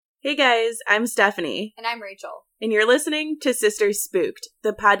Hey guys, I'm Stephanie. And I'm Rachel. And you're listening to Sisters Spooked,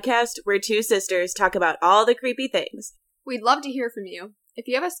 the podcast where two sisters talk about all the creepy things. We'd love to hear from you. If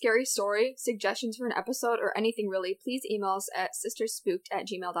you have a scary story, suggestions for an episode, or anything really, please email us at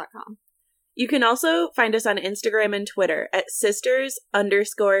sisterspooked@gmail.com. You can also find us on Instagram and Twitter at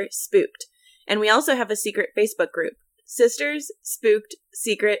sisters_spooked. And we also have a secret Facebook group, Sisters Spooked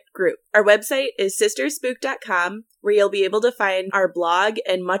Secret Group. Our website is sisterspooked.com, where you'll be able to find our blog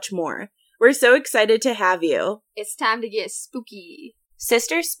and much more. We're so excited to have you. It's time to get spooky.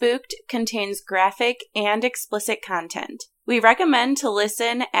 Sisters Spooked contains graphic and explicit content. We recommend to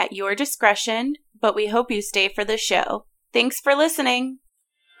listen at your discretion, but we hope you stay for the show. Thanks for listening.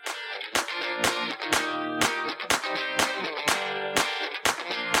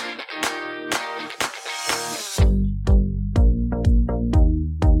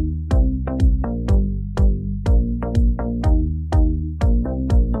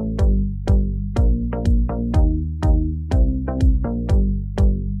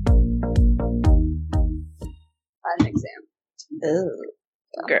 Oh,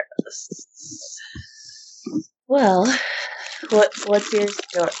 gross. Well, what's your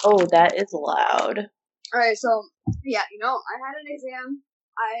story? Oh, that is loud. Alright, so, yeah, I had an exam.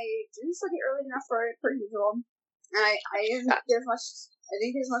 I didn't study early enough for it, per usual. And I didn't get as much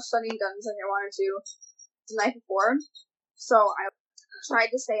studying done as I wanted to the night before. So I tried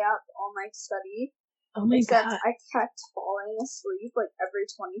to stay up all night to study. Oh my god. I kept falling asleep like every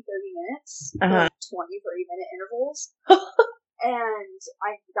 20-30 minutes. Uh-huh. 20-30 minute intervals. And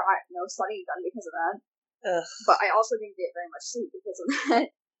I got no studying done because of that. Ugh. But I also didn't get very much sleep because of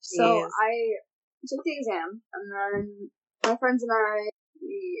that. So I took the exam, and then my friends and I,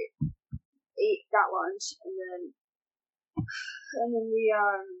 we got lunch, and then we,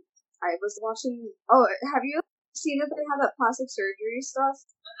 I was watching, have you seen that they have that plastic surgery stuff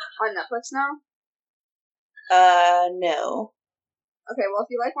on Netflix now? No. Okay, well, if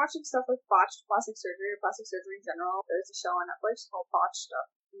you like watching stuff with botched plastic surgery or plastic surgery in general, there's a show on Netflix called Botched Stuff.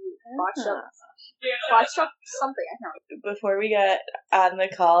 Botched Stuff something, I can't remember. Before we got on the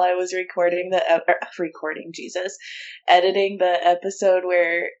call, I was editing the episode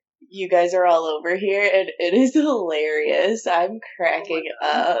where you guys are all over here, and it is hilarious. I'm cracking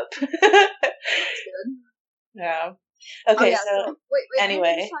up. That's good. Yeah. Okay, so wait,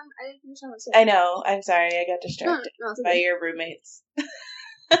 anyway. I didn't finish on what I said. I know. I'm sorry. I got distracted by your roommates.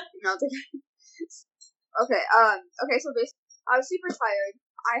 No, it's okay. Okay, so basically, I was super tired.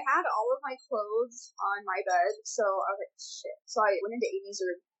 I had all of my clothes on my bed, so I was like, shit. So I went into Amy's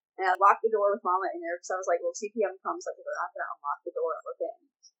room, and I locked the door with Mama in there, because I was like, well, CPM comes, like, they're not going to unlock the door and look in.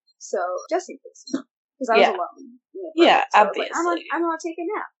 So, just in case. Because I was alone. Yeah, so obviously. I was like, I'm going to take a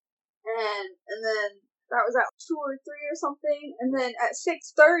nap. And then that was at 2 or 3 or something, and then at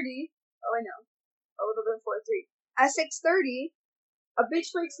 6:30, a little bit before 3. At 6:30, a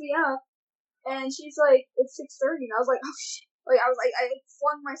bitch wakes me up, and she's like, it's 6:30, and I was like, oh shit. Like, I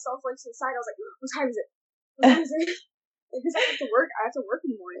flung myself, like, to the side. I was like, what time is it? Because I have to work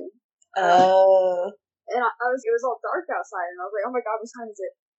in the morning. And it was all dark outside, and I was like, oh my god, what time is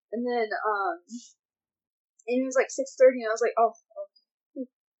it? And then, and it was like 6:30, and I was like, oh, okay.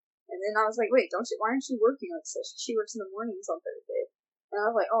 And then I was like, wait, why aren't you working? Like, so she works in the mornings on Thursday. And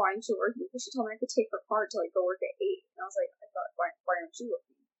I was like, oh, aren't you working? Because she told me I could take her car to, like, go work at 8. And I was like, I thought, why aren't you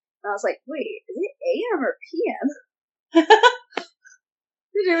working? And I was like, wait, is it AM or PM?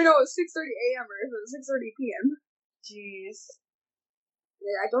 Didn't even know it was 6:30 AM or if it was 6:30 PM. Jeez.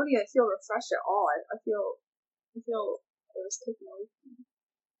 Yeah, I don't even feel refreshed at all. I feel it was taken away from me.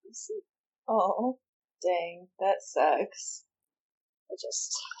 Oh, dang. That sucks. I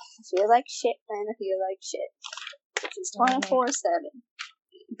feel like shit, man. I feel like shit. It's 24/7.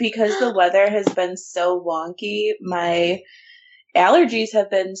 Because the weather has been so wonky, my allergies have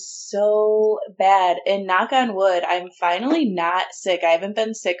been so bad. And knock on wood, I'm finally not sick. I haven't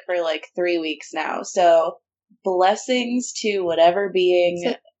been sick for like 3 weeks now. So blessings to whatever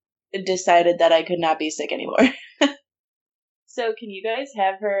being decided that I could not be sick anymore. So can you guys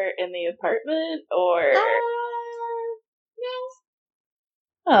have her in the apartment or? No.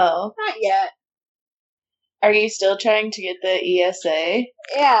 Oh. Not yet. Are you still trying to get the ESA?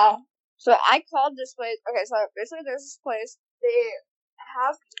 Yeah. So I called this place. Okay, so basically there's this place. They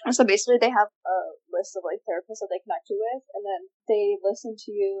have a list of like therapists that they connect you with, and then they listen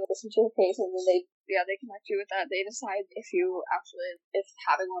to your case, and then they connect you with that. They decide if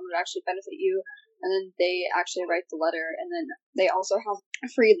having one would actually benefit you, and then they actually write the letter, and then they also have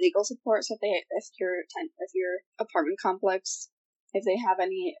free legal support. So if your apartment complex, if they have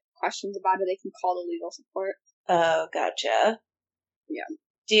any questions about it, they can call the legal support. Oh, gotcha. Yeah.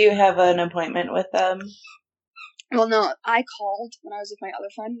 Do you have an appointment with them? Well, no, I called when I was with my other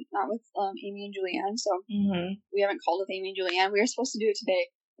friend, not with Amy and Julianne, so we haven't called with Amy and Julianne. We were supposed to do it today,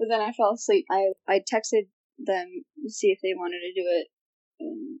 but then I fell asleep. I texted them to see if they wanted to do it,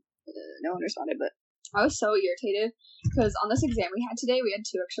 and no one responded, but I was so irritated, because on this exam we had today, we had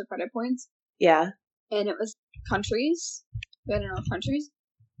 2 extra credit points. Yeah. And it was countries. We had to know countries.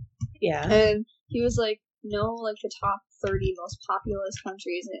 Yeah. And he was like, know, like, the top 30 most populous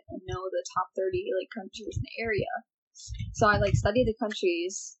countries and know the top 30, like, countries in the area. So I, like, studied the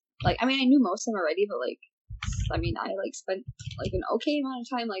countries. Like, I mean, I knew most of them already, but, like, I mean, I, like, spent, like, an okay amount of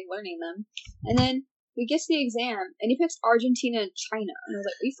time, like, learning them. And then we get to the exam, and he picks Argentina and China. And I was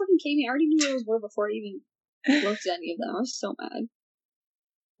like, are you fucking kidding me? I already knew those were before I even looked at any of them. I was so mad.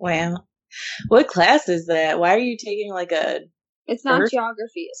 Wow. What class is that? Why are you taking, like, a... It's not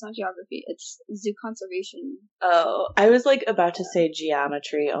geography. It's not geography. It's zoo conservation. Oh, I was like about to say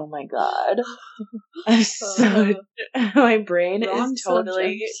geometry. Oh my god. I'm so my brain is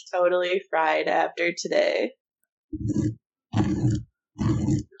totally fried after today.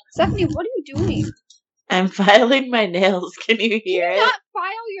 Stephanie, what are you doing? I'm filing my nails. Can you hear it? Do not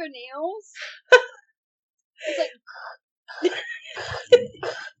file your nails. It's like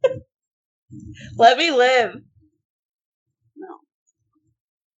let me live. No.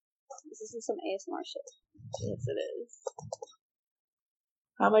 This is some ASMR shit. Yes, it is.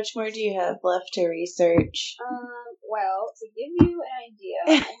 How much more do you have left to research? Well, to give you an idea,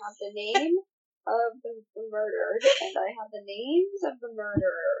 I have the name of the murdered, and I have the names of the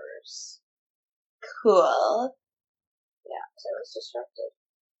murderers. Cool. Yeah, so I was distracted.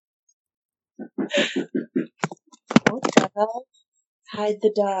 What the hell? Hide the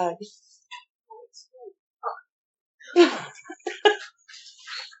dog.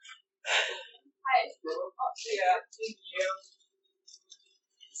 Yeah, thank you.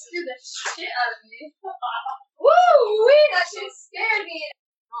 Scared the shit out of me. Woo! That shit scared me.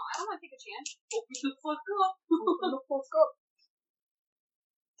 Oh, I don't want to take a chance. Open the fuck up. Open the fuck up.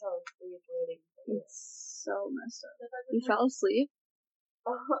 It's so messed up. You fell asleep?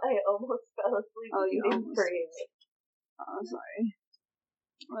 Oh, I almost fell asleep. Oh, you almost. Praise. Oh, sorry.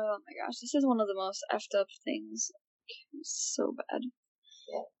 Oh my gosh, this is one of the most effed up things. It's so bad.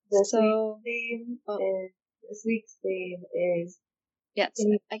 Yeah. This week's theme is. Yes,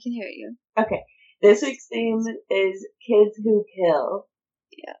 I can hear you. Okay. This week's theme is kids who kill.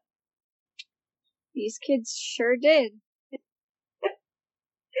 Yeah. These kids sure did.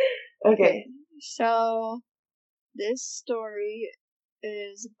 Okay. So, this story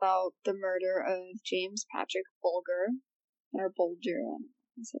is about the murder of James Patrick Bulger, or Bulger,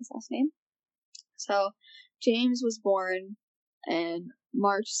 that's his last name. So, James was born on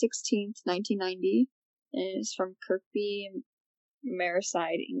March 16th, 1990, and is from Kirkby,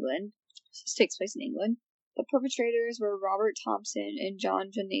 Merseyside, England. This takes place in England. The perpetrators were Robert Thompson and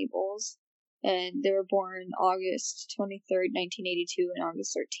John Venables, and they were born August 23rd, 1982 and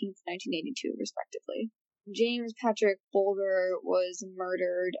August 13th, 1982, respectively. James Patrick Bulger was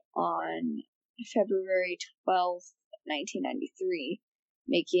murdered on February 12th, 1993,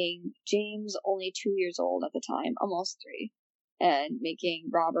 making James only 2 years old at the time, almost 3, and making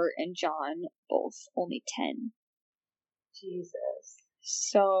Robert and John both only 10. Jesus.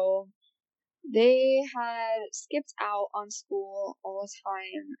 So, they had skipped out on school all the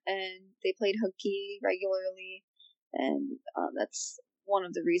time, and they played hooky regularly, and that's one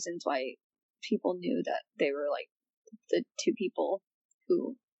of the reasons why people knew that they were, like, the 2 people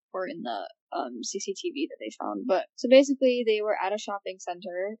who were in the CCTV that they found. But, so basically, they were at a shopping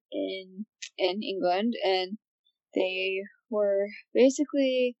center in England, and they were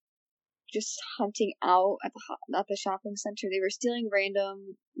basically just hunting out at the shopping center. They were stealing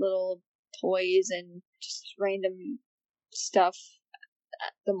random little toys and just random stuff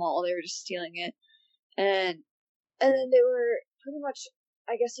at the mall. They were just stealing it, and then they were pretty much,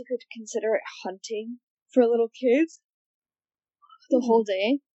 I guess you could consider it hunting for little kids the whole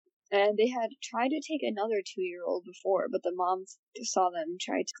day. And they had tried to take another 2-year-old before, but the mom saw them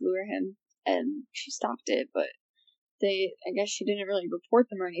try to lure him, and she stopped it. But I guess she didn't really report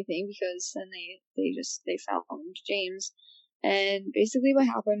them or anything, because then they found James. And basically what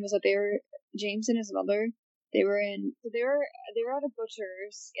happened was that James and his mother, they were at a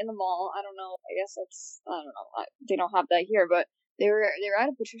butcher's in the mall. I don't know, I don't know, they don't have that here, but they were at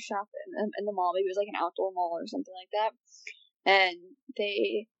a butcher shop in the mall. Maybe it was like an outdoor mall or something like that. And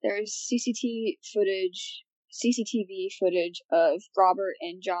there's CCTV footage of Robert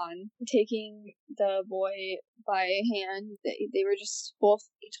and John taking the boy by a hand. They were just both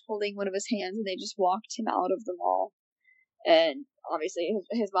each holding one of his hands, and they just walked him out of the mall. And obviously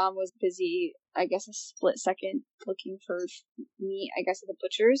his mom was busy, I guess, a split second looking for meat, I guess, at the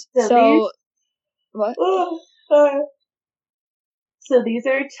butcher's. So what? So these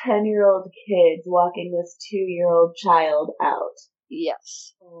are 10-year-old kids walking this 2-year-old child out.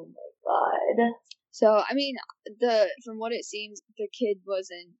 Yes. Oh my god. So, I mean, from what it seems, the kid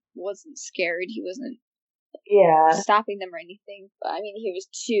wasn't scared. He wasn't stopping them or anything. But, I mean, he was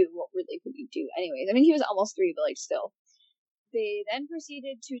 2. What really could you do? Anyways, I mean, he was almost 3, but, like, still. They then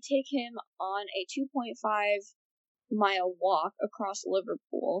proceeded to take him on a 2.5-mile walk across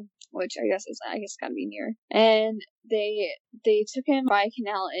Liverpool, which I guess gotta be near. And they took him by a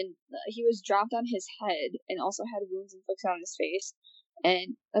canal, and he was dropped on his head and also had wounds inflicted on his face.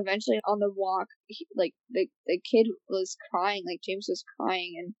 And eventually on the walk, the kid was crying, like James was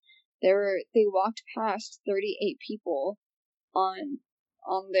crying, and they walked past 38 people on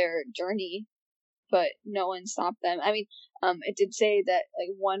their journey, but no one stopped them. I mean, it did say that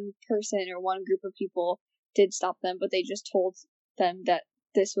like one person or one group of people did stop them, but they just told them that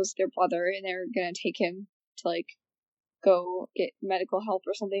this was their brother and they were gonna take him to like go get medical help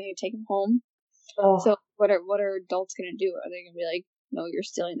or something and take him home. Oh. So what are adults gonna do? Are they gonna be like, no, you're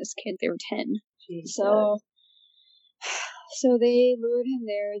stealing this kid? They were 10. Jesus. So they lured him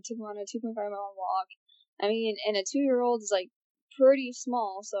there, took him on a 2.5-mile walk. I mean, and a 2-year-old is like pretty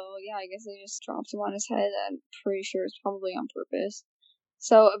small, so yeah, I guess they just dropped him on his head. I'm pretty sure it's probably on purpose.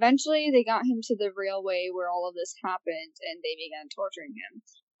 So eventually they got him to the railway where all of this happened, and they began torturing him.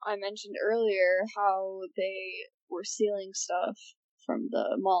 I mentioned earlier how they were stealing stuff from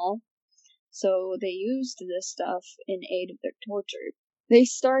the mall, so they used this stuff in aid of their torture. They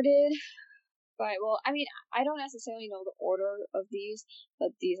started by, well, I mean, I don't necessarily know the order of these,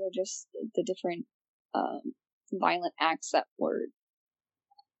 but these are just the different violent acts that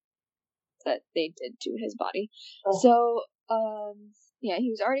they did to his body. Oh. So, yeah, he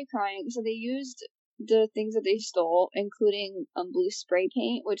was already crying, so they used the things that they stole, including blue spray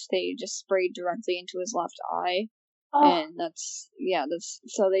paint, which they just sprayed directly into his left eye. Oh. And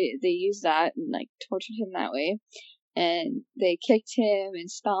so they used that and like tortured him that way. And they kicked him and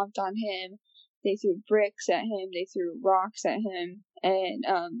stomped on him. They threw bricks at him. They threw rocks at him. And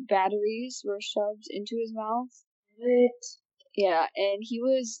batteries were shoved into his mouth. What? Yeah, and he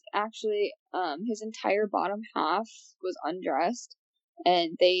was actually, his entire bottom half was undressed.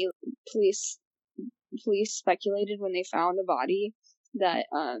 And police speculated when they found the body that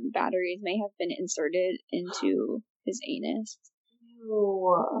batteries may have been inserted into his anus.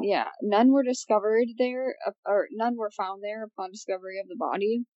 Ew. Yeah, none were discovered there, or none were found there upon discovery of the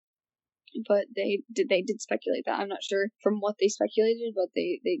body. But they did speculate that. I'm not sure from what they speculated, but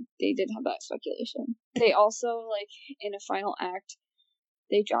they did have that speculation. They also, like, in a final act,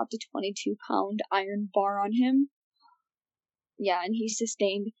 they dropped a 22-pound iron bar on him. Yeah, and he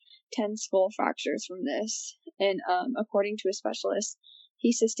sustained 10 skull fractures from this. And according to a specialist,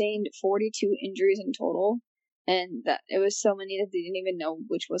 he sustained 42 injuries in total. And that it was so many that they didn't even know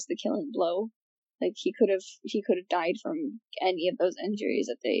which was the killing blow. Like he could have died from any of those injuries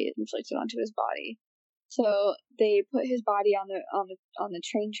that they inflicted onto his body. So they put his body on the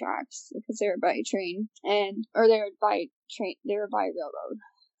train tracks because they were by train they were by railroad.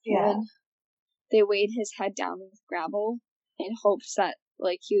 Yeah. And they weighed his head down with gravel in hopes that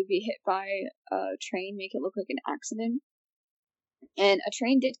like he would be hit by a train, make it look like an accident. And a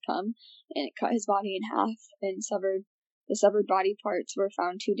train did come, and it cut his body in half, and the severed body parts were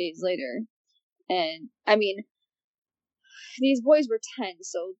found 2 days later. And, I mean, these boys were 10,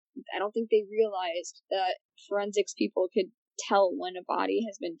 so I don't think they realized that forensics people could tell when a body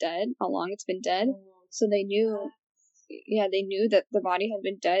has been dead, how long it's been dead. So they knew that the body had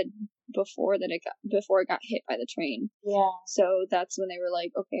been dead before it got hit by the train. Yeah. So that's when they were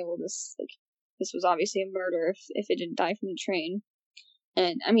like, okay, well, this was obviously a murder if it didn't die from the train.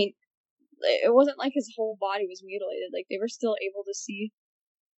 And, I mean, it wasn't like his whole body was mutilated. Like, they were still able to see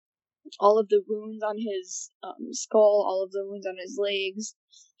all of the wounds on his skull, all of the wounds on his legs.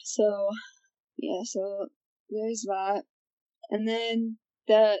 So, yeah, so there's that. And then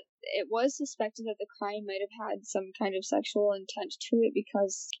it was suspected that the crime might have had some kind of sexual intent to it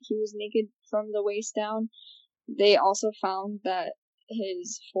because he was naked from the waist down. They also found that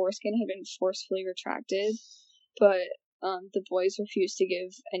his foreskin had been forcefully retracted, but the boys refused to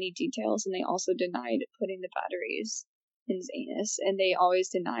give any details, and they also denied putting the batteries in his anus, and they always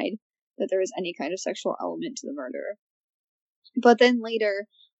denied that there was any kind of sexual element to the murder. But then later,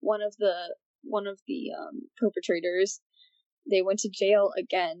 one of the perpetrators, they went to jail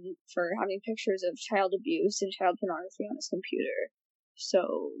again for having pictures of child abuse and child pornography on his computer.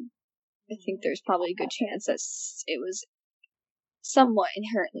 So I think there's probably a good chance that it was somewhat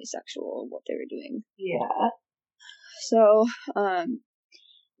inherently sexual what they were doing. Yeah. So,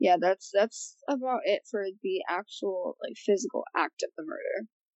 yeah, that's about it for the actual like physical act of the murder.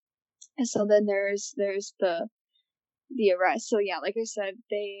 And so then there's the arrest. So yeah, like I said,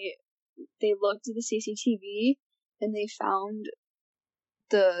 they looked at the CCTV and they found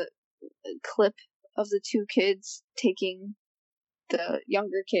the clip of the two kids taking the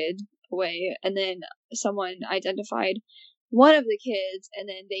younger kid away, and then someone identified one of the kids, and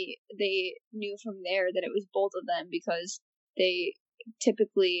then they knew from there that it was both of them because they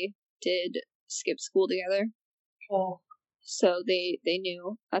typically did skip school together. Oh. So they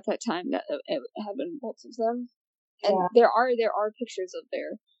knew at that time that it had been both of them. And Yeah. there are pictures of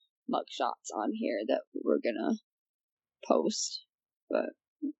their mugshots on here that we're gonna post. But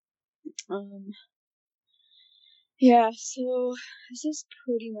yeah, so this is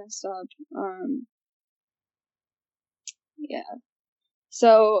pretty messed up. Yeah.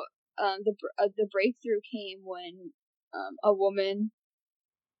 So the breakthrough came when a woman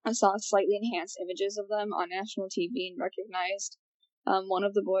saw slightly enhanced images of them on national TV and recognized one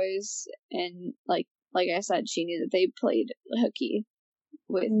of the boys, and like I said, she knew that they played hooky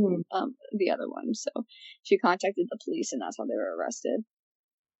with the other one, so she contacted the police, and that's how they were arrested.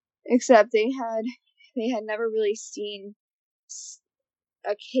 Except they had never really seen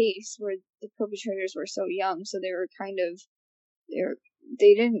a case where the perpetrators were so young, so they were kind of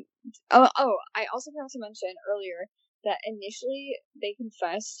they didn't. Oh, I also forgot to mention earlier that initially they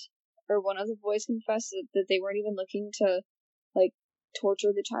confessed, or one of the boys confessed that they weren't even looking to like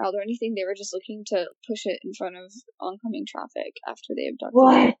torture the child or anything. They were just looking to push it in front of oncoming traffic after they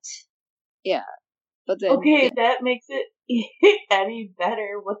abducted it. Yeah. But then that makes it any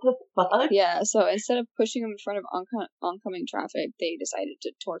better. What the fuck? Yeah, so instead of pushing him in front of oncoming traffic, they decided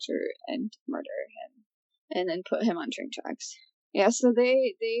to torture and murder him, and then put him on train tracks. Yeah, so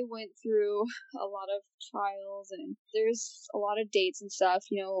they went through a lot of trials, and there's a lot of dates and stuff.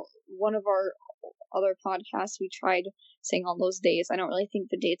 You know, one of our other podcasts, we tried saying all those dates. I don't really think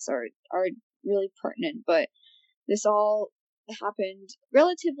the dates are really pertinent, but this all happened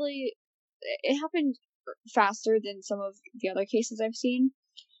relatively. It happened faster than some of the other cases I've seen,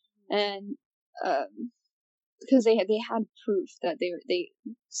 and because they had proof that they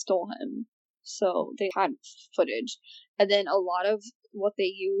stole him, so they had footage, and then a lot of what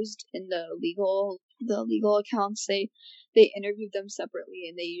they used in the legal accounts, they interviewed them separately,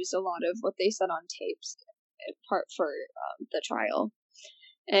 and they used a lot of what they said on tapes, part for the trial,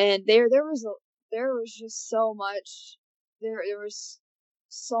 and there was just so much there was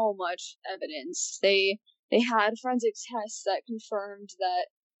so much evidence. They had forensic tests that confirmed that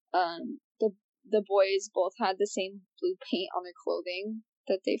the boys both had the same blue paint on their clothing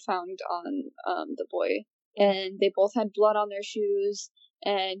that they found on the boy, and they both had blood on their shoes,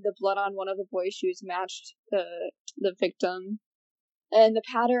 and the blood on one of the boys' shoes matched the victim, and the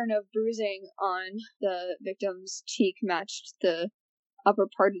pattern of bruising on the victim's cheek matched the upper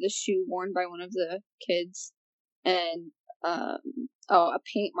part of the shoe worn by one of the kids, and a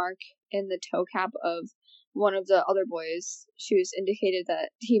paint mark in the toe cap of one of the other boys' shoes indicated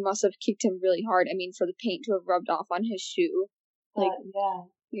that he must have kicked him really hard. I mean, for the paint to have rubbed off on his shoe. Like,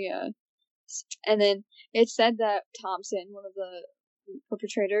 yeah. And then it said that Thompson, one of the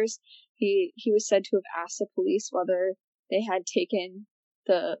perpetrators, he was said to have asked the police whether they had taken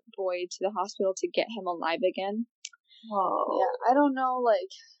the boy to the hospital to get him alive again. Whoa. Yeah, I don't know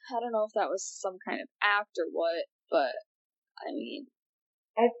if that was some kind of act or what, but I mean,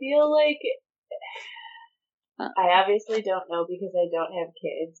 I feel like I obviously don't know because I don't have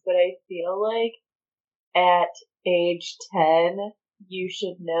kids, but I feel like at age 10 you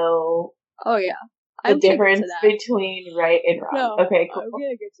should know the difference between right and wrong. No, okay, cool. I'm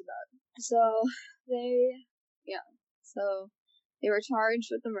gonna get to that. So they were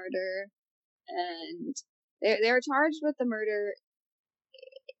charged with the murder, and they were charged with the murder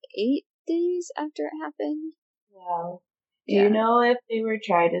 8 days after it happened. Wow. Do you know if they were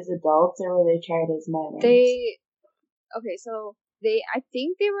tried as adults or were they tried as minors? I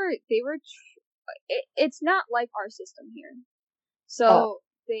think they were. It's not like our system here. So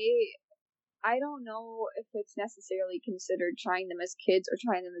I don't know if it's necessarily considered trying them as kids or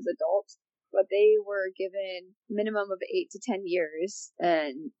trying them as adults, but they were given minimum of 8 to 10 years,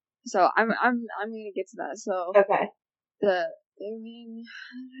 and so I'm gonna get to that. So okay,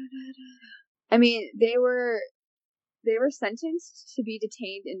 they were sentenced to be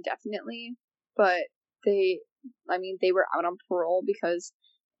detained indefinitely, but they were out on parole because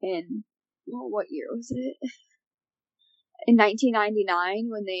what year was it? in 1999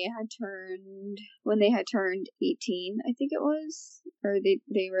 when they had turned 18, I think it was, or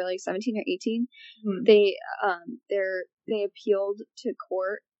they were like 17 or 18. They appealed to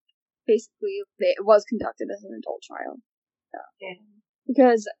court. Basically, it was conducted as an adult trial. Yeah.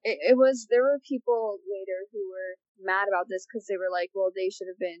 Because there were people later who were mad about this because they were like, well, they should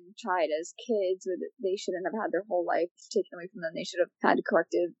have been tried as kids, or they shouldn't have had their whole life taken away from them. They should have had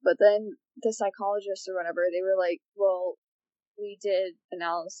corrective. But then the psychologists or whatever, they were like, well, we did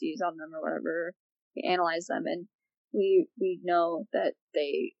analyses on them or whatever. We analyzed them, and we know that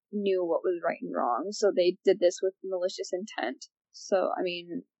they knew what was right and wrong. So they did this with malicious intent. So, I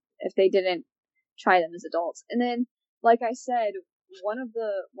mean, if they didn't try them as adults. And then, like I said, one of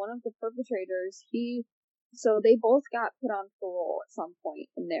the perpetrators, so they both got put on parole at some point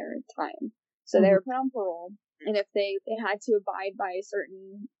in their time. So they were put on parole, and if they had to abide by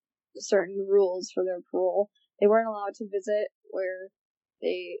certain rules for their parole, they weren't allowed to visit where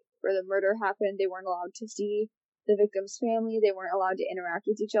the murder happened. They weren't allowed to see the victim's family. They weren't allowed to interact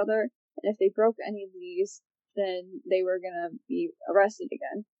with each other. And if they broke any of these, then they were gonna be arrested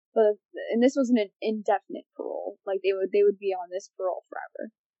again. And this was an indefinite parole. Like they would be on this parole forever.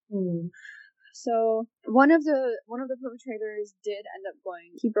 So one of the perpetrators did end up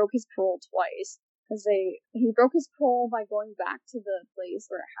going. He broke his parole twice because he broke his parole by going back to the place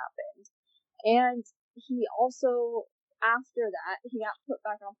where it happened, and he also, after that, he got put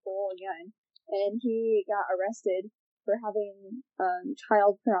back on parole again, and he got arrested for having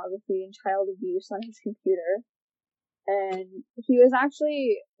child pornography and child abuse on his computer. And he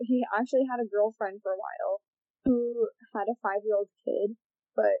actually had a girlfriend for a while who had a 5-year-old kid,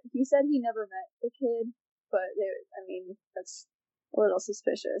 but he said he never met the kid. But that's a little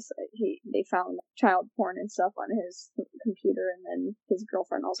suspicious. They found child porn and stuff on his computer, and then his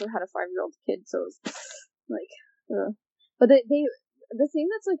girlfriend also had a 5-year-old kid. So it was like, but the thing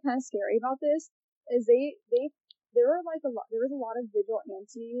that's like kind of scary about this is there was a lot of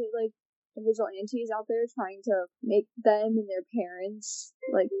vigilantes out there trying to make them and their parents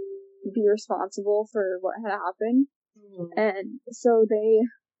like be responsible for what had happened. And so they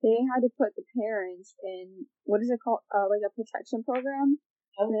had to put the parents in, what is it called, like a protection program.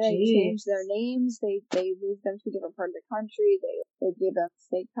 They changed their names. They moved them to a different part of the country. They gave them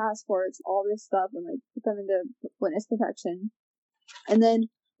fake passports, all this stuff, and like put them into witness protection. And then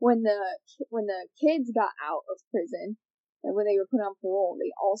when the kids got out of prison, and when they were put on parole, they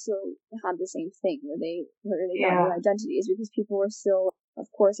also had the same thing where they got new identities, because people were still, of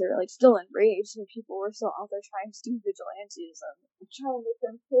course, they were like still enraged, and people were still out there trying to do vigilantes and trying to make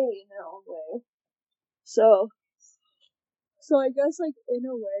them pay in their own way. So I guess, like, in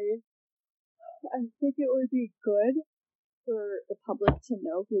a way, I think it would be good for the public to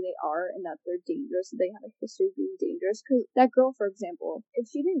know who they are and that they're dangerous, that they have a history of being dangerous. Because that girl, for example, if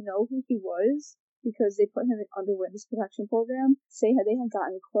she didn't know who he was because they put him under witness protection program, say they had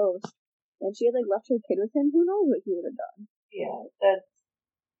gotten close and she had like left her kid with him, who knows what he would have done. Yeah,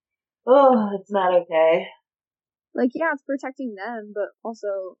 it's not okay. Like, yeah, it's protecting them, but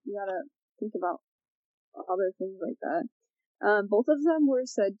also you gotta think about other things like that. Both of them were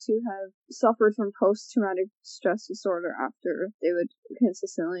said to have suffered from post-traumatic stress disorder after they would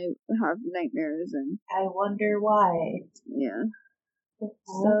consistently have nightmares, and I wonder why. Yeah.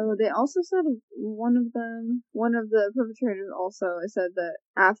 So they also said one of the perpetrators also said that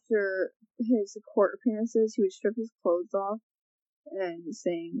after his court appearances, he would strip his clothes off and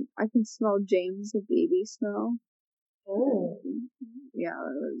saying, "I can smell James the baby smell." Oh. Yeah,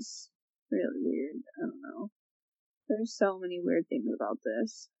 that was really weird. I don't know. There's so many weird things about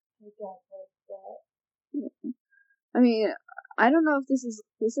this. I don't like that. Yeah. I mean, I don't know if this is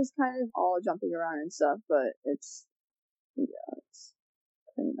kind of all jumping around and stuff, but it's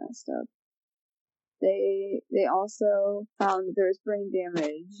pretty messed up. They also found that there was brain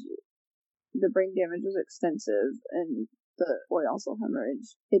damage. The brain damage was extensive, and the boy also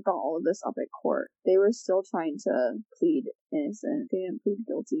hemorrhaged. They brought all of this up at court. They were still trying to plead innocent. They didn't plead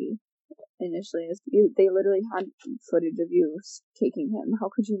guilty initially. They literally had footage of you taking him. How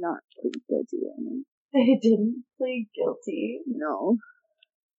could you not plead guilty? I mean, they didn't plead guilty. No.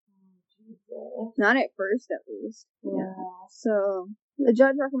 Not at first, at least. Yeah. So the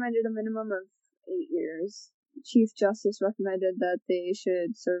judge recommended a minimum of 8 years. Chief Justice recommended that they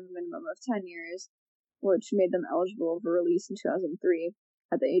should serve a minimum of 10 years, which made them eligible for release in 2003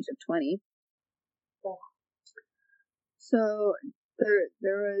 at the age of 20. Yeah. So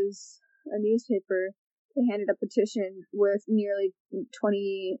there was a newspaper. They handed a petition with nearly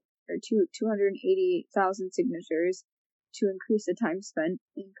 280,000 signatures to increase the time spent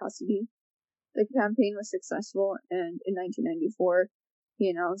in custody. the campaign was successful, and in 1994, he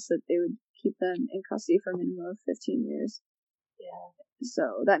announced that they would keep them in custody for a minimum of 15 years. Yeah.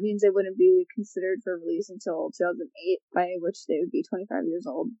 So that means they wouldn't be considered for release until 2008, by which they would be 25 years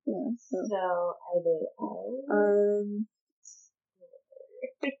old. Yeah. So are they all?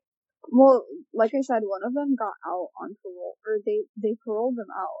 Well, like I said, one of them got out on parole, or they paroled them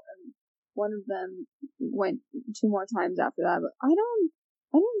out, and one of them went 2 more times after that. But I don't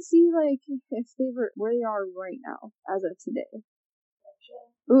see like if they were where they are right now as of today.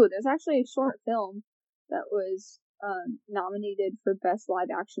 Ooh, there's actually a short film that was nominated for Best Live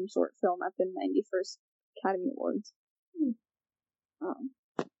Action Short Film at the 91st Academy Awards.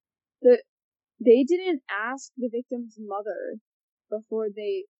 They didn't ask the victim's mother before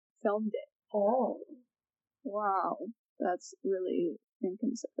they filmed it. Oh. Wow. That's really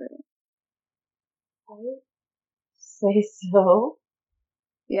inconsiderate. I would say so.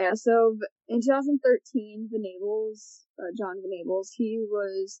 Yeah, so in 2013, John Venables, he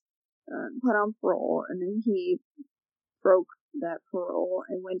was put on parole, and then he broke that parole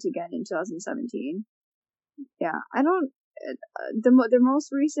and went again in 2017. Yeah, the most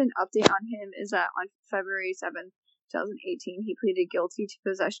recent update on him is that on February 7th, 2018, he pleaded guilty to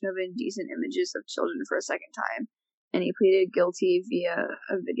possession of indecent images of children for a second time, and he pleaded guilty via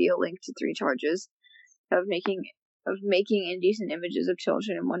a video linked to 3 charges of making indecent images of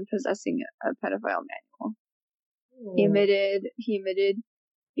children and one possessing a pedophile manual. He admitted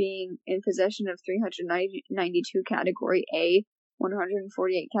being in possession of 392 Category A,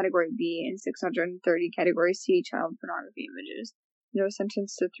 148 Category B, and 630 Category C child pornography images. He was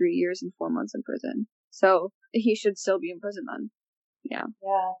sentenced to 3 years and 4 months in prison. So he should still be in prison then. Yeah.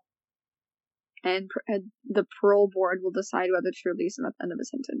 Yeah. And the parole board will decide whether to release him at the end of his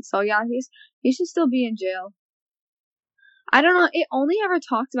sentence. So yeah, he should still be in jail. I don't know, it only ever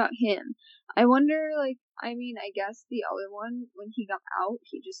talked about him. I wonder, I guess the other one, when he got out,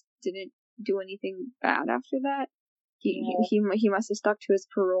 he just didn't do anything bad after that. He must have stuck to his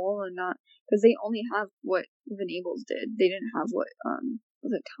parole and not, because they only have what Venables did. They didn't have what,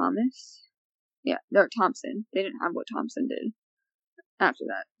 was it Thomas? Yeah, or Thompson. They didn't have what Thompson did after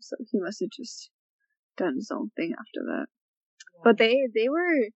that. So he must have just done his own thing after that. Yeah. But they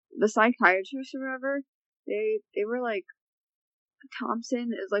were, the psychiatrists or whatever, they were like,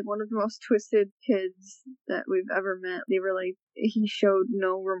 Thompson is like one of the most twisted kids that we've ever met. They were like, he showed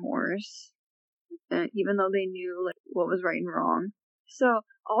no remorse, even though they knew like what was right and wrong. So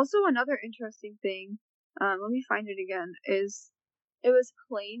also another interesting thing, let me find it again, is it was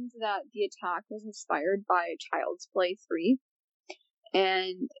claimed that the attack was inspired by Child's Play 3,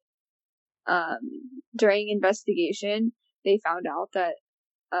 and during investigation they found out that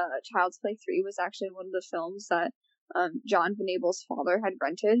Child's Play 3 was actually one of the films that John Venables' father had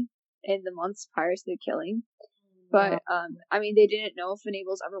rented in the months prior to the killing. But, they didn't know if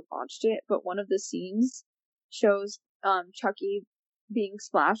Venables ever watched it, but one of the scenes shows Chucky being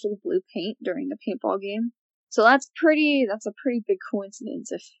splashed with blue paint during a paintball game. So that's a pretty big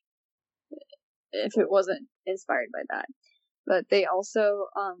coincidence if it wasn't inspired by that. But they also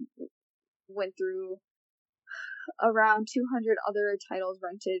went through around 200 other titles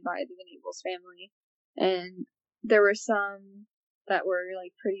rented by the Venables family, and there were some that were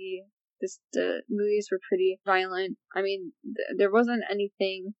like the movies were pretty violent. There wasn't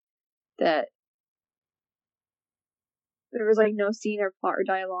anything that, there was like no scene or plot or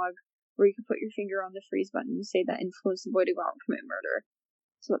dialogue where you could put your finger on the freeze button and say that influenced the boy to go out and commit murder.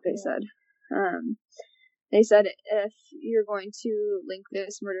 That's what they said. They said if you're going to link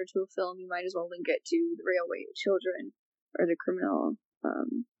this murder to a film, you might as well link it to the railway children or the criminal.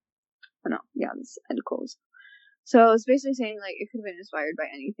 This end quotes. So it's basically saying like it could have been inspired by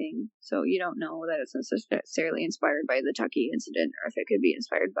anything. So you don't know that it's necessarily inspired by the Chucky incident, or if it could be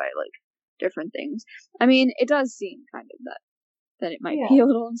inspired by like different things. It does seem kind of that it might be a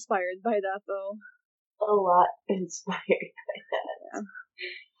little inspired by that, though. A lot inspired by that. Yeah.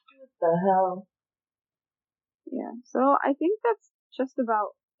 What the hell? Yeah, so I think that's just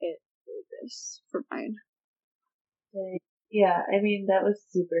about it for this, for mine. Yeah, that was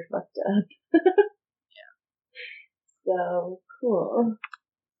super fucked up. Yeah. So, cool.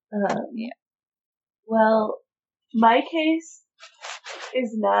 Well, my case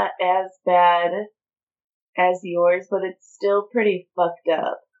is not as bad as yours, but it's still pretty fucked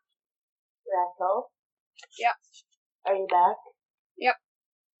up. Rachel? Yeah. Are you back? Yep.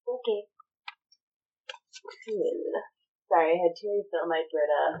 Okay. Cool. Sorry, I had to refill my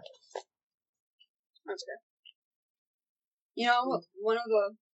Brita. That's good. You know, one of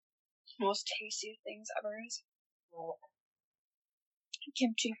the most tasty things ever is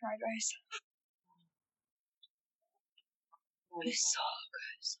kimchi fried rice. Okay. so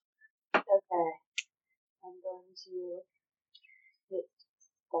Okay. I'm going to hit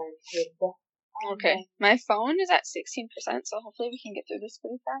started. Okay, my phone is at 16%, so hopefully we can get through this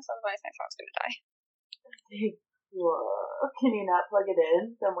pretty fast, otherwise my phone's gonna die. Whoa. Can you not plug it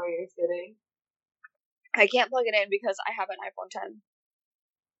in from where you're sitting? I can't plug it in because I have an iPhone 10.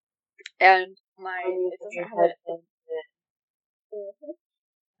 And it doesn't have it.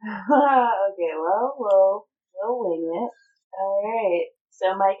 Okay, well, we'll wing it. Alright.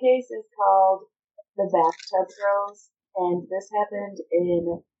 So my case is called The Bathtub Girls, and this happened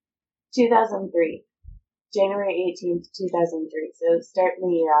in 2003. January 18th, 2003. So starting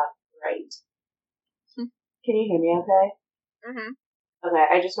the year off right. Can you hear me okay? Mm-hmm. Okay,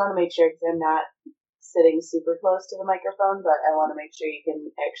 I just want to make sure because I'm not sitting super close to the microphone, but I want to make sure you can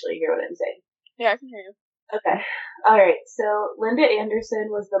actually hear what I'm saying. Yeah, I can hear you. Okay. Alright, so Linda Anderson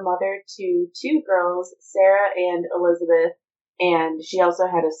was the mother to two girls, Sarah and Elizabeth, and she also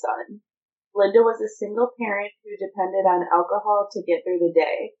had a son. Linda was a single parent who depended on alcohol to get through the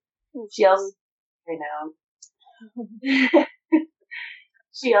day. She also, I know.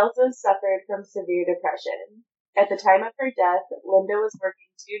 She also suffered from severe depression. At the time of her death, Linda was working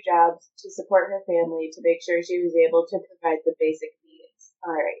 2 jobs to support her family to make sure she was able to provide the basic needs.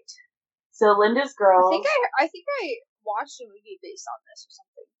 Alright. So Linda's girls... I think I watched a movie based on this or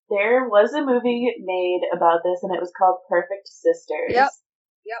something. There was a movie made about this, and it was called Perfect Sisters. Yep,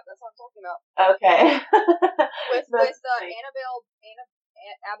 that's what I'm talking about. Okay. with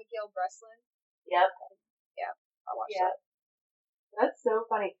Abigail Breslin. Yep. Yeah, I watched that. That's so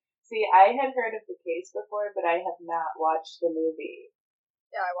funny. See, I had heard of the case before, but I have not watched the movie.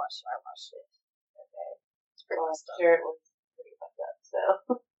 Yeah, I watched it. Okay. It's pretty Well, messed I'm up. sure it was pretty fucked up, so...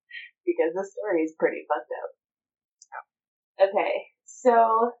 because the story is pretty fucked up. Okay,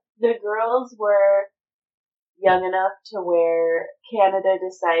 so the girls were young enough to where Canada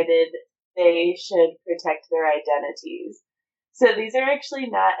decided they should protect their identities. So these are actually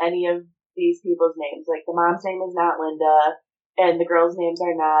not any of these people's names. Like, the mom's name is not Linda, and the girls' names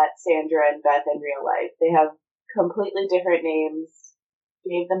are not Sandra and Beth in real life. They have completely different names,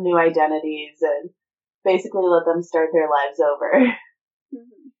 gave them new identities, and basically let them start their lives over.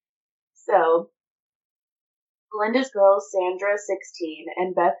 Mm-hmm. So, Linda's girls, Sandra, 16,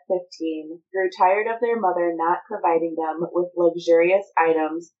 and Beth, 15, grew tired of their mother not providing them with luxurious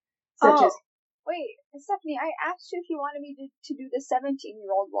items such as... Wait, Stephanie, I asked you if you wanted me to do the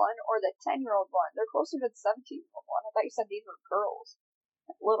 17-year-old one or the 10-year-old one. They're closer to the 17-year-old one. I thought you said these were girls.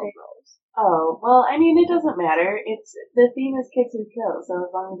 Like little girls. Oh, well, I mean, it doesn't matter. The theme is kids who kill, so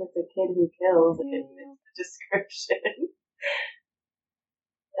as long as it's a kid who kills, it's the description.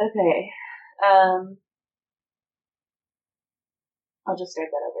 Okay. I'll just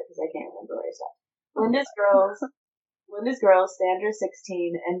start that over because I can't remember where I stopped. Linda's girls, Sandra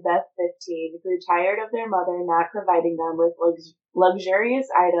 16 and Beth 15, grew tired of their mother not providing them with luxurious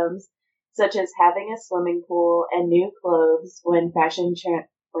items such as having a swimming pool and new clothes when fashion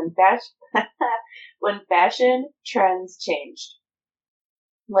trends changed,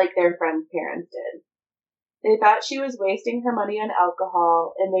 like their friends' parents did. They thought she was wasting her money on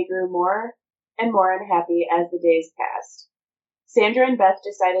alcohol, and they grew more and more unhappy as the days passed. Sandra and Beth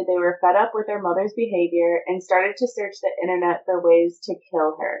decided they were fed up with their mother's behavior and started to search the internet for ways to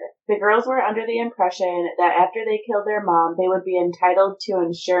kill her. The girls were under the impression that after they killed their mom, they would be entitled to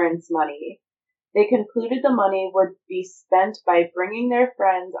insurance money. They concluded the money would be spent by bringing their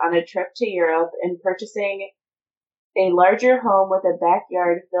friends on a trip to Europe and purchasing a larger home with a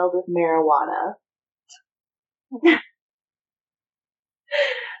backyard filled with marijuana.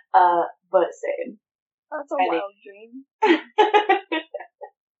 But same. That's a wild dream.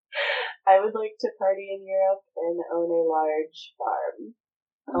 I would like to party in Europe and own a large farm.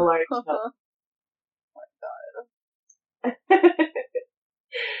 A large home. Oh my god.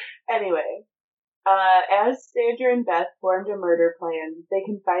 Anyway, as Sandra and Beth formed a murder plan, they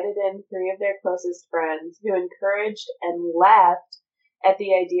confided in 3 of their closest friends who encouraged and laughed at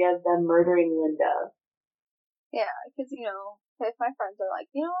the idea of them murdering Linda. Yeah, because, if my friends are like,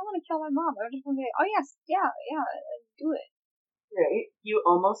 I want to kill my mom, I'm just going to be like, oh yes, yeah, do it. Right? You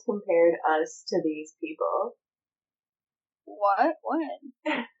almost compared us to these people. What? When?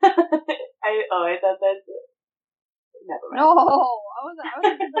 I thought that's... Never mind. No, I wasn't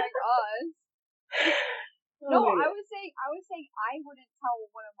comparing us. No, wait. I was saying I wouldn't tell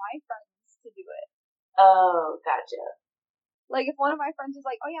one of my friends to do it. Oh, gotcha. Like, if one of my friends is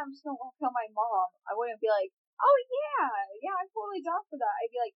like, oh yeah, I'm just going to kill my mom, I wouldn't be like, oh yeah, I'm totally down for that.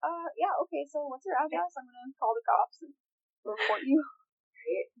 I'd be like, yeah, okay, so what's your address? I'm going to call the cops and report you.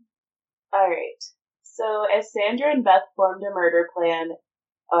 Right. Alright. So as Sandra and Beth formed a murder plan,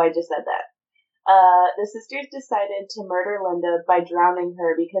 I just said that. The sisters decided to murder Linda by drowning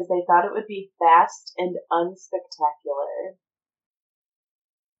her because they thought it would be fast and unspectacular.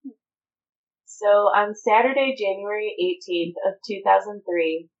 So on Saturday, January 18th of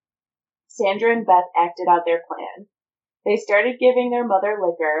 2003, Sandra and Beth acted out their plan. They started giving their mother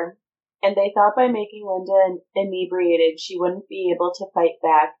liquor, and they thought by making Linda inebriated, she wouldn't be able to fight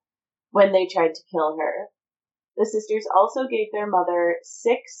back when they tried to kill her. The sisters also gave their mother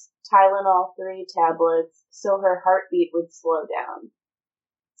 6 Tylenol 3 tablets so her heartbeat would slow down.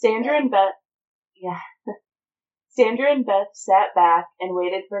 Sandra and Beth sat back and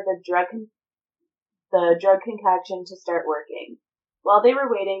waited for the drug concoction to start working. While they were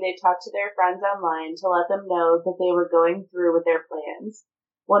waiting, they talked to their friends online to let them know that they were going through with their plans.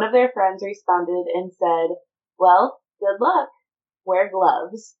 One of their friends responded and said, "Well, good luck. Wear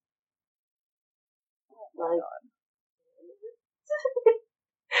gloves."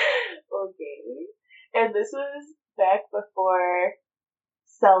 Okay. And this was back before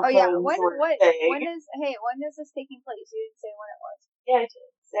cell phones were a thing. When is this taking place? You didn't say when it was. Yeah, I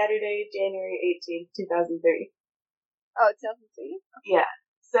did. Saturday, January 18th, 2003. Oh, 2003? Okay. Yeah.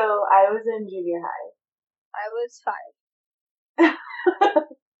 So I was in junior high. I was 5.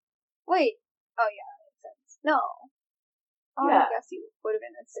 Wait. Oh, yeah, that makes sense. No. Oh, yeah. I guess you would have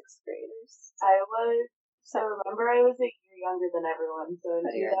been in 6th grade or something. I was. So remember, I was a year younger than everyone. So in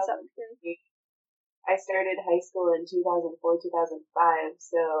 2003, I started high school in 2004, 2005.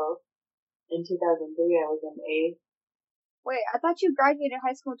 So in 2003, I was in 8th. Wait, I thought you graduated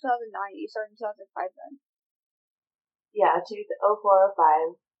high school in 2009. You started in 2005 then. Yeah, 04,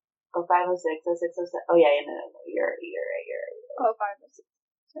 05, 05, 06, 06, 07. Oh, yeah, no. You're right. Oh, 5, 06.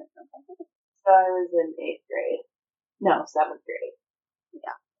 So I was in 8th grade. No, 7th grade.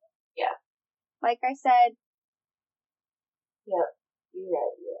 Yeah. Yeah. Like I said. Yep. You're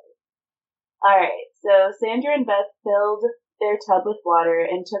right. Alright, so Sandra and Beth filled their tub with water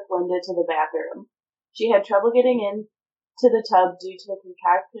and took Linda to the bathroom. She had trouble getting into the tub due to the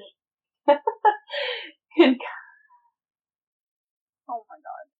concoction. Oh my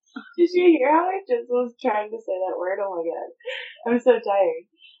god. Did you hear how I just was trying to say that word? Oh my god. I'm so tired.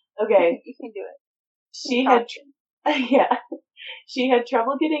 Okay. You can do it. She had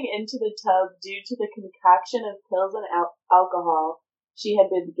trouble getting into the tub due to the concoction of pills and alcohol she had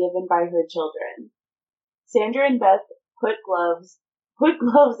been given by her children. Sandra and Beth put gloves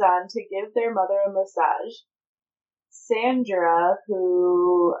on to give their mother a massage. Sandra,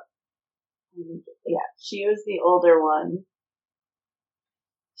 she was the older one.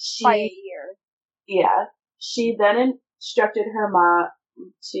 By a year. Yeah. She then instructed her mom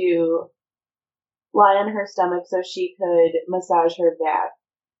to lie on her stomach so she could massage her back.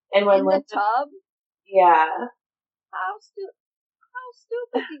 And when in the tub? Yeah. How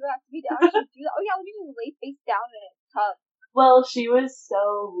stupid do you have to be? How did you do that? Oh yeah, let me just lay face down in a tub. Well, she was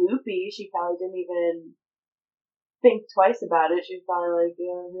so loopy, she probably didn't even think twice about it. She was probably like,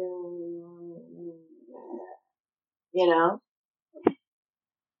 you know?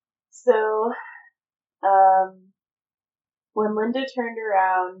 So, when Linda turned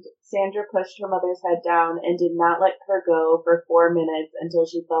around, Sandra pushed her mother's head down and did not let her go for 4 minutes until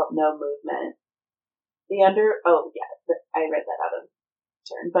she felt no movement. I read that out of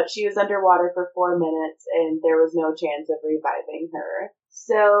turn, but she was underwater for 4 minutes and there was no chance of reviving her.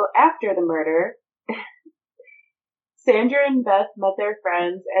 So after the murder, Sandra and Beth met their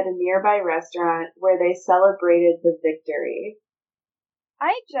friends at a nearby restaurant where they celebrated the victory.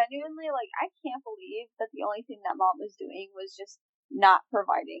 I genuinely, I can't believe that the only thing that mom was doing was just not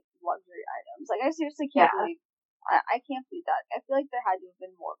providing luxury items. I seriously can't believe, I can't believe that. I feel like there had to have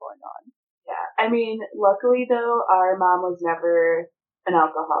been more going on. Yeah, I mean, luckily though, our mom was never an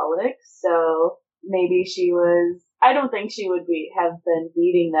alcoholic, so maybe I don't think she would have been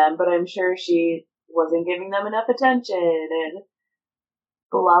beating them, but I'm sure she wasn't giving them enough attention and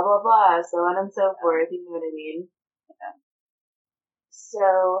blah, blah, blah, so on and so forth, you know what I mean? Yeah.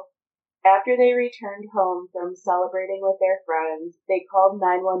 So, after they returned home from celebrating with their friends, they called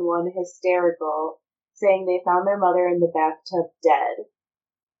 911 hysterical, saying they found their mother in the bathtub dead.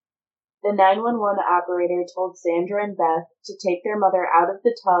 The 911 operator told Sandra and Beth to take their mother out of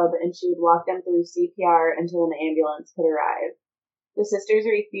the tub and she would walk them through CPR until an ambulance could arrive. The sisters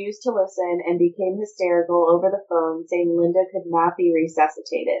refused to listen and became hysterical over the phone, saying Linda could not be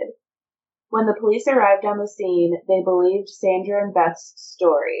resuscitated. When the police arrived on the scene, they believed Sandra and Beth's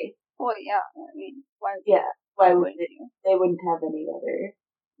story. Well, yeah, I mean, why wouldn't you? They wouldn't have any other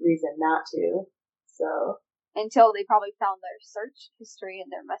reason not to. So, until they probably found their search history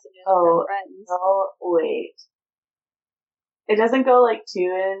and their messages with Oh, their friends. oh, wait. It doesn't go, like, too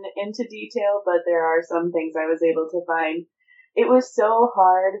into detail, but there are some things I was able to find. It was so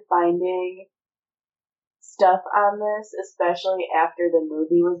hard finding stuff on this, especially after the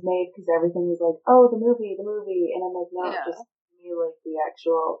movie was made, because everything was like, oh, the movie, and I'm like, no, just give me, like, the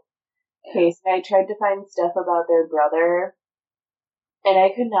actual case. And I tried to find stuff about their brother, and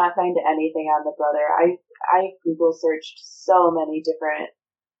I could not find anything on the brother. I Google searched so many different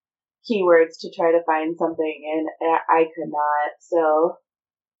keywords to try to find something, and I could not, so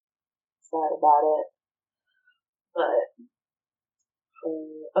sad about it. But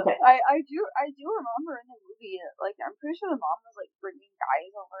okay. I do remember in the movie, like, I'm pretty sure the mom was, like, bringing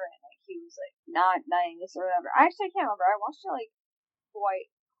guys over and, like, he was, like, not nice or whatever. I can't remember. I watched it, like,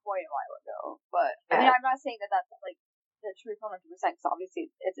 quite a while ago. But, I mean, I'm not saying that that's, like, the truth 100%, because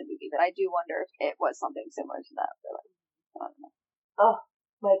obviously it's a movie, but I do wonder if it was something similar to that. Or, like, I don't know. Oh,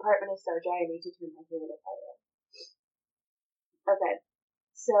 my apartment is so dry, I need to turn my humidifier on. Okay.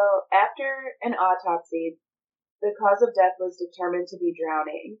 So, after an autopsy, the cause of death was determined to be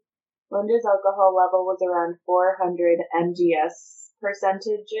drowning. Linda's alcohol level was around 400 mgs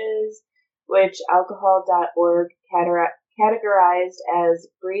percentages, which alcohol.org categorized as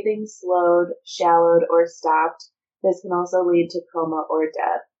breathing slowed, shallowed, or stopped. This can also lead to coma or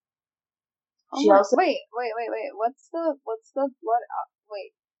death. Wait. What's the blood?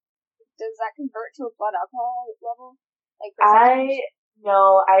 Wait, does that convert to a blood alcohol level? Like percentage?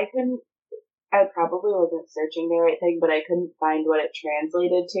 I probably wasn't searching the right thing, but I couldn't find what it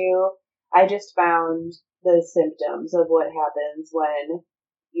translated to. I just found the symptoms of what happens when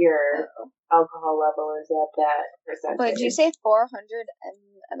your alcohol level is at that percentage. Wait, did you say 400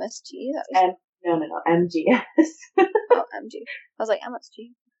 MSG? No, MGS. Oh, MG. I was like,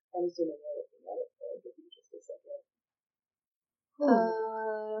 MSG. I'm assuming you're looking at it, so give me just a second.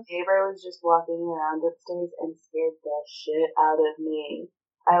 Neighbor was just walking around upstairs and scared the shit out of me.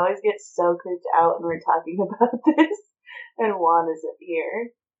 I always get so creeped out when we're talking about this, and Juan isn't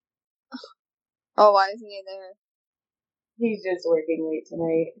here. Oh, why isn't he there? He's just working late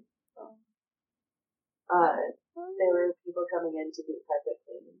tonight. There were people coming in to do carpet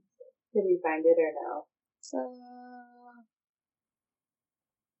cleaning. Did you find it or no?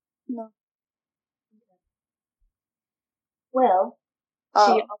 No. Okay. Well,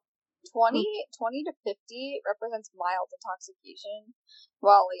 20 to 50 represents mild intoxication,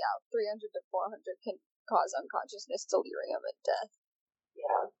 while 300 to 400 can cause unconsciousness, delirium, and death.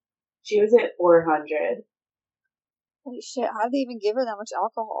 Yeah. She was at 400. Holy shit, how did they even give her that much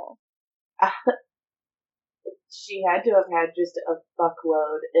alcohol? She had to have had just a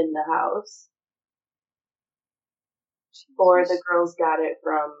fuckload in the house. Jesus. Or the girls got it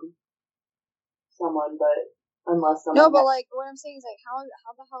from someone, but unless someone... No, but, like, what I'm saying is, like, how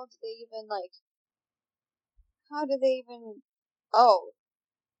the hell did they even, like... How did they even... Oh.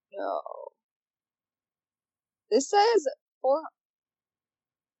 No. This says 4...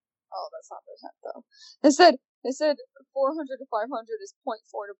 Oh, that's not percent, though. It said 400 to 500 is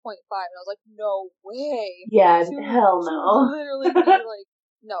 0.4 to 0.5, and I was like, no way. Yeah, hell no. Literally be like,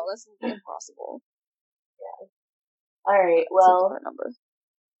 no, that's impossible. Yeah. Alright, well, number.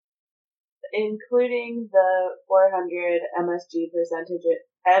 Including the 400 MSG percentage,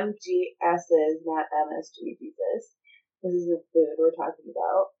 MGSs, not MSG, Jesus. This is the food we're talking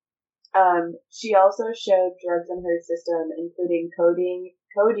about. She also showed drugs in her system, including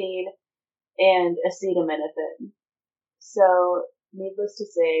codeine, and acetaminophen. So, needless to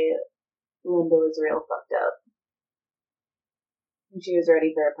say, Linda was real fucked up. And she was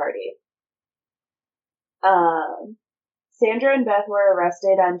ready for a party. Sandra and Beth were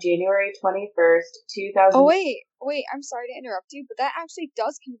arrested on January 21st, 2000. Oh, wait, I'm sorry to interrupt you, but that actually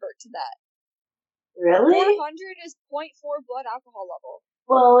does convert to that. Really? 400 is 0.4 blood alcohol level.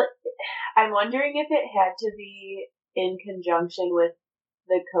 Well, I'm wondering if it had to be in conjunction with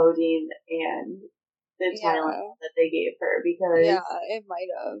the codeine and the Tylenol that they gave her, because... Yeah, it might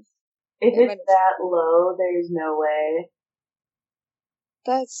have. If it's that low, there's no way.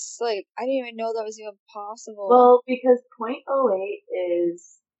 That's, like, I didn't even know that was even possible. Well, because 0.08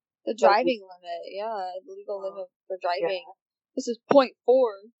 is... The driving limit, the legal limit for driving. Yeah. This is 0.4.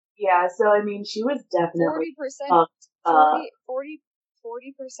 Yeah, so, I mean, she was definitely 40%,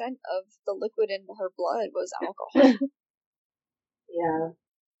 40% of the liquid in her blood was alcohol. Yeah.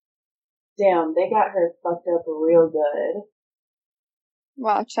 Damn, they got her fucked up real good.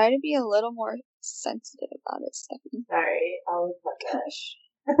 Wow, try to be a little more sensitive about it, Stephanie. Sorry, I'll cut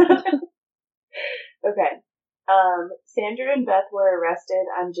that. Okay. Sandra and Beth were arrested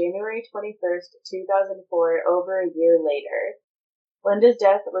on January 21st, 2004, over a year later. Linda's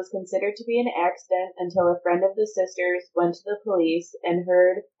death was considered to be an accident until a friend of the sisters went to the police and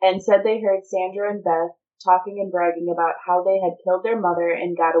said they heard Sandra and Beth talking and bragging about how they had killed their mother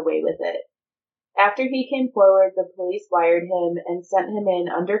and got away with it. After he came forward, the police wired him and sent him in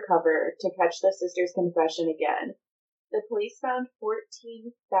undercover to catch the sisters' confession again. The police found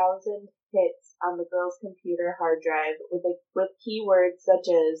 14,000 hits on the girl's computer hard drive with keywords such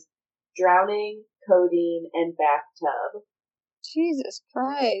as drowning, codeine, and bathtub. Jesus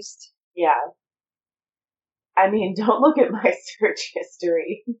Christ. Yeah. I mean, don't look at my search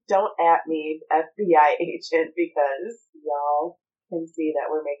history. Don't at me, FBI agent, because y'all can see that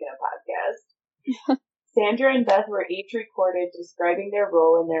we're making a podcast. Sandra and Beth were each recorded describing their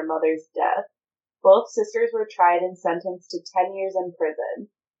role in their mother's death. Both sisters were tried and sentenced to 10 years in prison.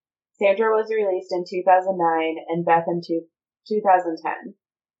 Sandra was released in 2009 and Beth in 2010.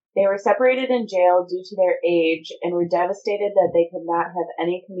 They were separated in jail due to their age and were devastated that they could not have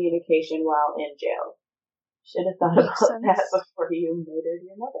any communication while in jail. Should have thought about that before you murdered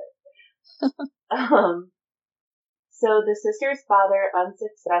your mother. So the sister's father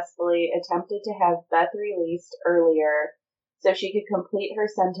unsuccessfully attempted to have Beth released earlier so she could complete her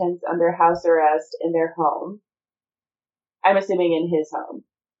sentence under house arrest in their home. I'm assuming in his home.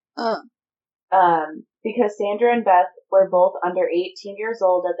 Because Sandra and Beth were both under 18 years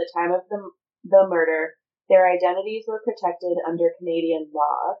old at the time of the murder, their identities were protected under Canadian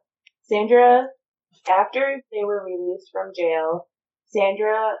law. After they were released from jail,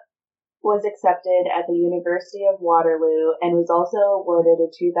 Sandra was accepted at the University of Waterloo and was also awarded a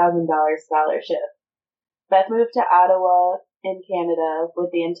 $2,000 scholarship. Beth moved to Ottawa in Canada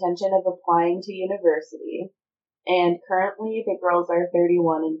with the intention of applying to university, and currently the girls are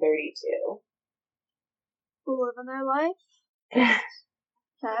 31 and 32. Living their life.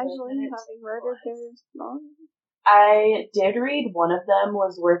 Casually having murdered their mom. I did read one of them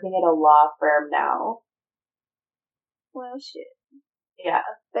was working at a law firm now. Well, shit. Yeah.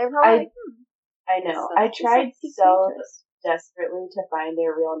 They're probably I know. I tried so desperately to find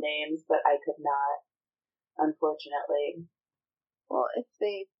their real names, but I could not, unfortunately. Well, if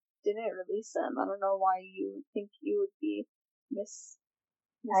they didn't release them, I don't know why you would think you would be Miss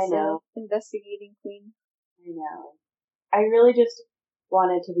I know. Investigating Queen. I know. I really just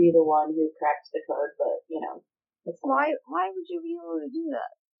wanted to be the one who cracked the code, but, it's Why would you be able to do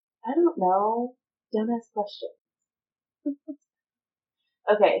that? I don't know. Dumbass question.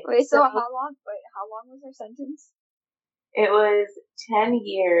 Okay. Wait, so how long was their sentence? It was 10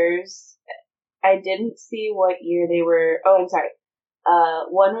 years. I didn't see what year they were. Oh, I'm sorry.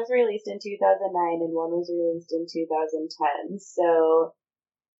 One was released in 2009 and one was released in 2010. So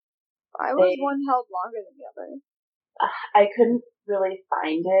Why was one held longer than the other? I couldn't really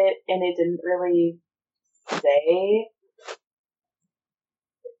find it, and it didn't really say.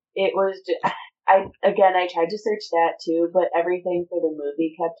 It was I tried to search that too, but everything for the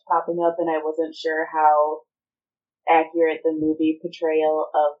movie kept popping up, and I wasn't sure how accurate the movie portrayal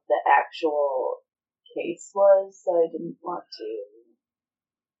of the actual case was, so I didn't want to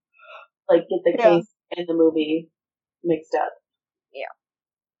get the case and the movie mixed up. Yeah.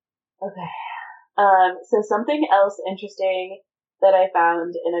 Okay. So something else interesting that I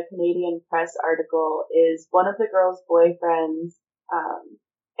found in a Canadian press article is one of the girls' boyfriends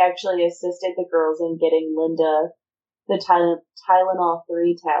actually assisted the girls in getting Linda the Tylenol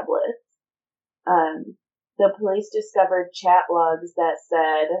 3 tablets. The police discovered chat logs that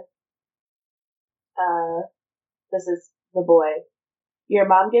said, this is the boy, "Your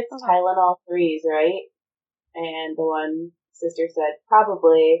mom gets Tylenol 3s, right?" And the one sister said,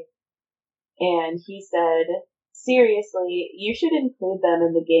 "Probably." And he said, "Seriously, you should include them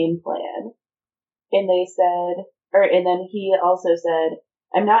in the game plan." And then he also said,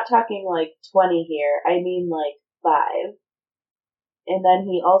 "I'm not talking 20 here, I mean 5. And then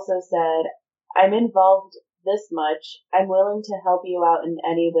he also said, "I'm involved this much, I'm willing to help you out in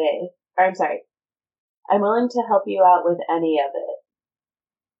any way." I'm willing to help you out with any of it.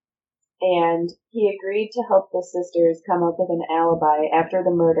 And he agreed to help the sisters come up with an alibi after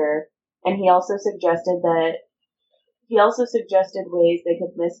the murder, and he also suggested ways they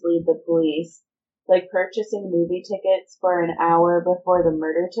could mislead the police, like purchasing movie tickets for an hour before the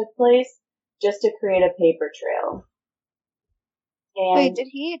murder took place, just to create a paper trail. And wait, did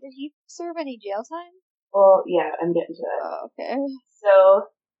he serve any jail time? Well, yeah, I'm getting to it. Oh, okay. So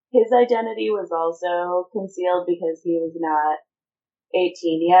his identity was also concealed because he was not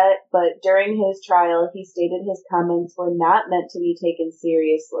 18 yet, but during his trial, he stated his comments were not meant to be taken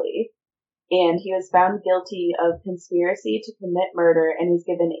seriously, and he was found guilty of conspiracy to commit murder and was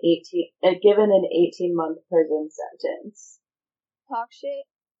given an 18-month prison sentence. Talk shit,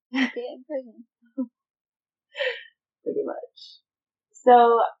 get in prison. Pretty much.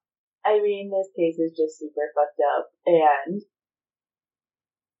 So, I mean, this case is just super fucked up, and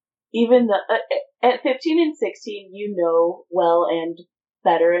even at 15 and 16, you know well and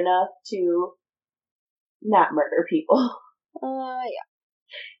better enough to not murder people. Yeah.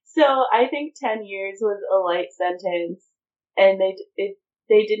 So I think 10 years was a light sentence, and they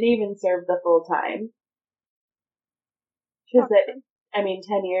didn't even serve the full time. Because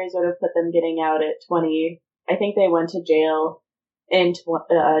 10 years would have put them getting out at 20. I think they went to jail in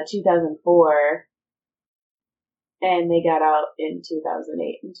 2004, and they got out in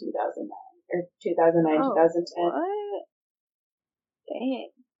 2008 and 2009, or 2009, 2010. What?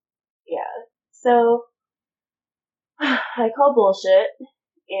 Dang. Yeah. So, I call bullshit,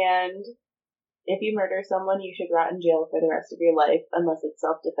 and if you murder someone, you should rot in jail for the rest of your life, unless it's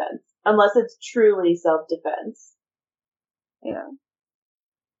self-defense. Unless it's truly self-defense. Yeah.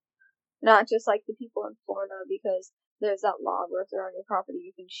 Not just like the people in Florida, because there's that law where if they're on your property,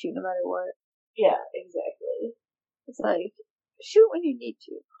 you can shoot no matter what. Yeah, exactly. It's like, shoot when you need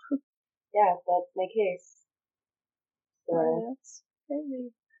to. Yeah, that's my case. So. That's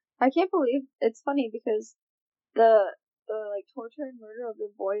crazy. I can't believe, it's funny because the like torture and murder of the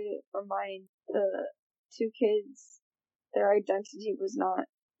boy remind the two kids their identity was not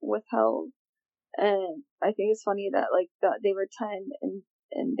withheld. And I think it's funny that they were 10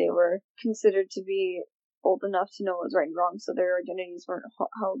 and they were considered to be old enough to know what was right and wrong, so their identities weren't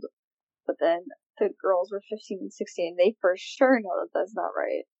held. But then the girls were 15 and 16, they for sure know that that's not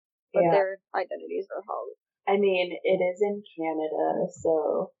right. But their identities are held. I mean, it is in Canada,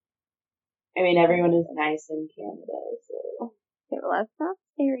 so I mean, everyone is nice in Canada, so. Okay, well, that's not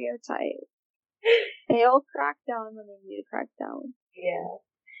stereotype. They'll crack down when they need to crack down. Yeah.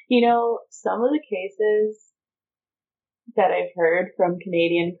 You know, some of the cases that I've heard from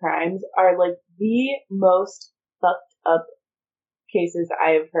Canadian crimes are like the most fucked up cases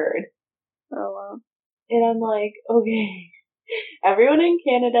I've heard. Oh, wow. And I'm like, okay, everyone in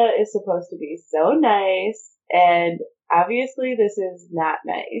Canada is supposed to be so nice, and obviously this is not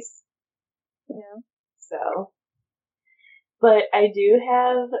nice. Yeah. So, but I do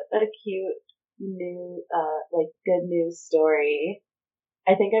have a cute new, good news story.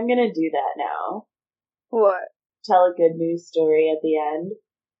 I think I'm gonna do that now. What? Tell a good news story at the end.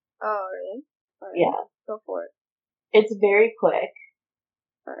 Oh, really? Alright. Yeah. Go for it. It's very quick.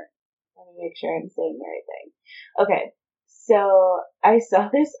 Alright. Let me make sure I'm saying the right thing. Okay. So, I saw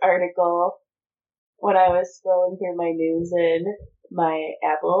this article when I was scrolling through my news in my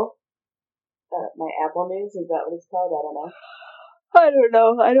Apple News, is that what it's called? I don't know. I don't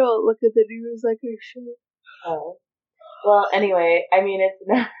know. I don't look at the news like I should. Oh. Well, anyway, I mean, it's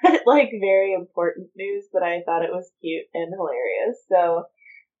not like very important news, but I thought it was cute and hilarious. So,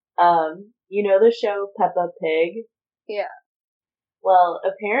 you know the show Peppa Pig? Yeah. Well,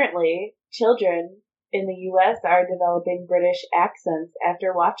 apparently, children in the US are developing British accents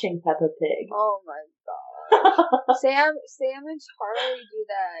after watching Peppa Pig. Oh my god. Sam and Charlie do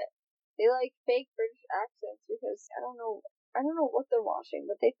that. They like fake British accents because I don't know what they're watching,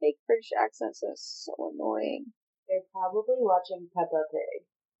 but they fake British accents and it's so annoying. They're probably watching Peppa Pig.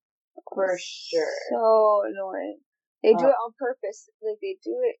 For sure. So annoying. They do it on purpose. Like, they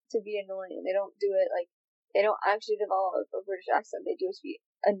do it to be annoying. They don't do it, like, they don't actually develop a British accent. They do it to be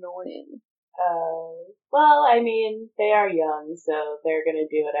annoying. Well, I mean, they are young, so they're gonna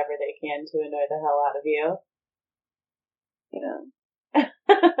do whatever they can to annoy the hell out of you. Yeah.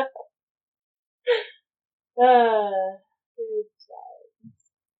 Good times.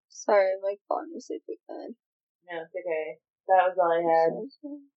 Sorry, I'm, like, falling asleep again. No, it's okay. That was all I had.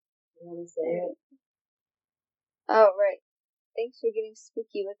 You want to say it? Oh, right. Thanks for getting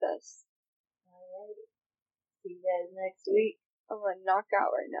spooky with us. Alright. See you guys next week. I'm gonna knock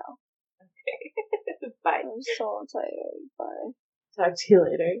out right now. Okay. Bye. I'm so tired. Bye. Talk to you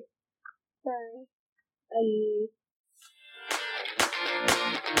later. Bye. Bye.